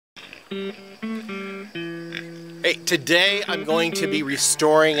Hey, today I'm going to be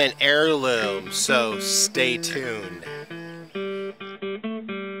restoring an heirloom, so stay tuned.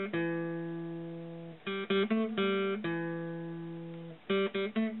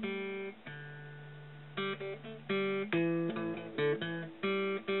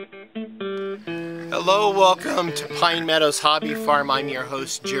 Hello, welcome to Pine Meadows Hobby Farm. I'm your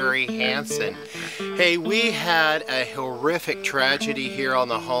host, Jerry Hansen. Hey, we had a horrific tragedy here on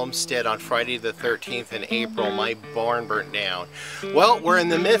the homestead on Friday the 13th in April. My barn burnt down. Well, we're in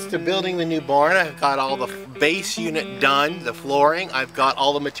the midst of building the new barn. I've got all the base unit done, the flooring. I've got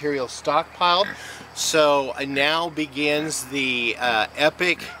all the material stockpiled. So now begins the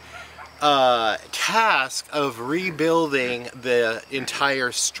epic task of rebuilding the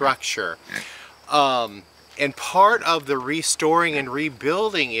entire structure. And part of the restoring and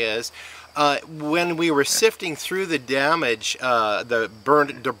rebuilding is when we were sifting through the damage, the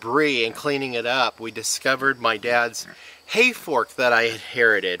burned debris and cleaning it up, we discovered my dad's hay fork that I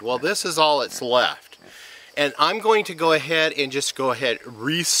inherited. Well, this is all that's left. And I'm going to go ahead and just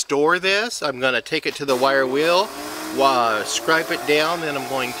restore this. I'm going to take it to the wire wheel, scrape it down, then I'm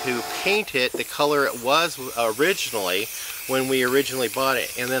going to paint it the color it was originally when we originally bought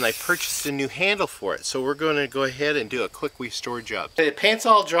it, and then I purchased a new handle for it. So we're going to go ahead and do a quick restore job. The paint's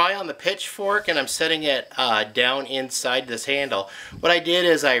all dry on the pitchfork and I'm setting it down inside this handle. What I did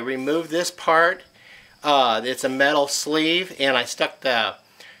is I removed this part, it's a metal sleeve, and I stuck the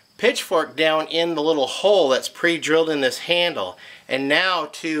pitchfork down in the little hole that's pre-drilled in this handle. And now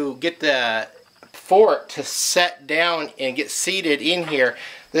to get the fork to set down and get seated in here,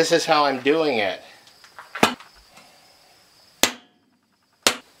 this is how I'm doing it.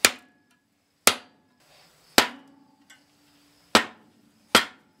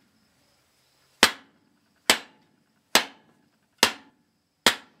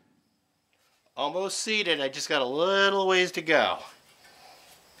 Almost seated, I just got a little ways to go.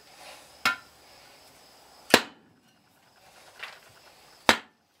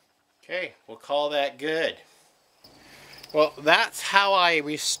 Okay, we'll call that good. Well, that's how I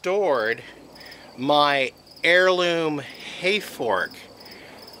restored my heirloom hay fork.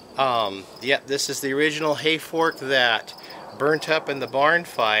 Yep, this is the original hay fork that burnt up in the barn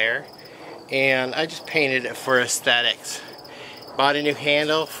fire, and I just painted it for aesthetics. Bought a new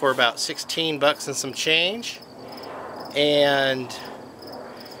handle for about 16 bucks and some change, and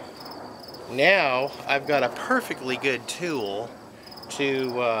now I've got a perfectly good tool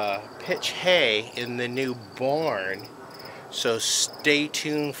to pitch hay in the new barn. So stay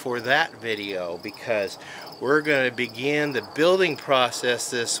tuned for that video, because we're going to begin the building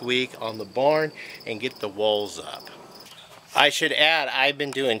process this week on the barn and get the walls up. I should add, I've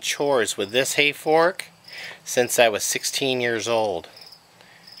been doing chores with this hay fork since I was 16 years old.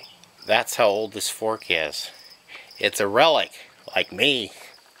 That's how old this fork is. It's a relic, like me.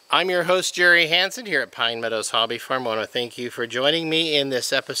 I'm your host, Jerry Hansen, here at Pine Meadows Hobby Farm. I want to thank you for joining me in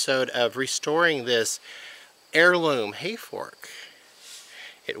this episode of restoring this heirloom hay fork.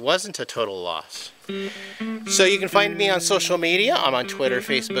 It wasn't a total loss. So you can find me on social media. I'm on Twitter,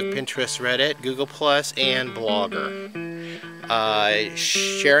 Facebook, Pinterest, Reddit, Google+, and Blogger.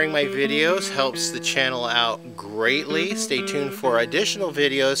 Sharing my videos helps the channel out greatly. Stay tuned for additional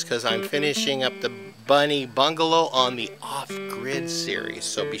videos, because I'm finishing up the bunny bungalow on the off-grid series,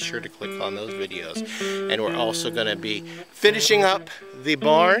 so be sure to click on those videos. And we're also going to be finishing up the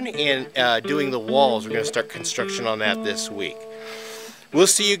barn and doing the walls. We're going to start construction on that this week. We'll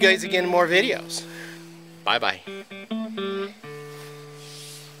see you guys again in more videos. Bye bye.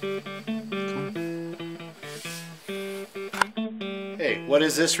 Hey, what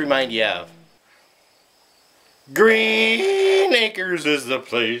does this remind you of? Green Acres is the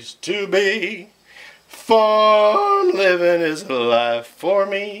place to be. Farm living is a life for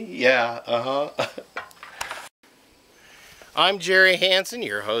me. Yeah, I'm Jerry Hansen,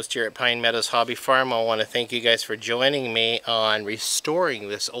 your host here at Pine Meadows Hobby Farm. I want to thank you guys for joining me on restoring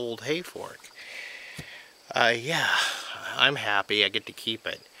this old hay fork. Yeah, I'm happy I get to keep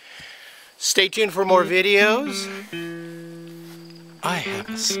it. Stay tuned for more videos. I have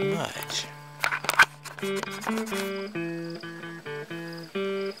a smudge.